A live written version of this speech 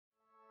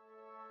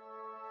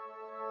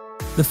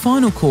The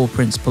final core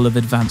principle of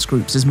advanced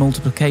groups is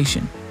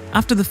multiplication.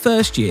 After the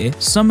first year,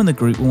 some in the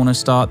group will want to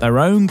start their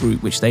own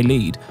group which they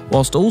lead,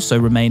 whilst also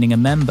remaining a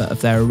member of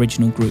their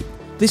original group.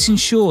 This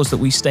ensures that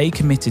we stay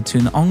committed to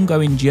an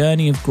ongoing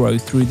journey of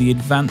growth through the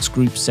advanced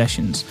group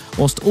sessions,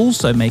 whilst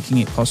also making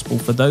it possible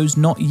for those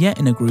not yet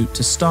in a group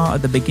to start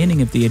at the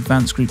beginning of the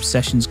advanced group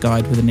sessions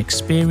guide with an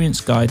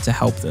experienced guide to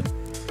help them.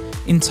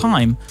 In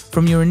time,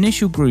 from your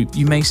initial group,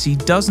 you may see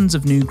dozens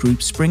of new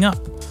groups spring up,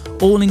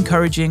 all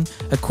encouraging,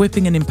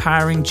 equipping and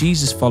empowering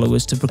Jesus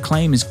followers to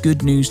proclaim His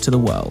good news to the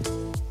world.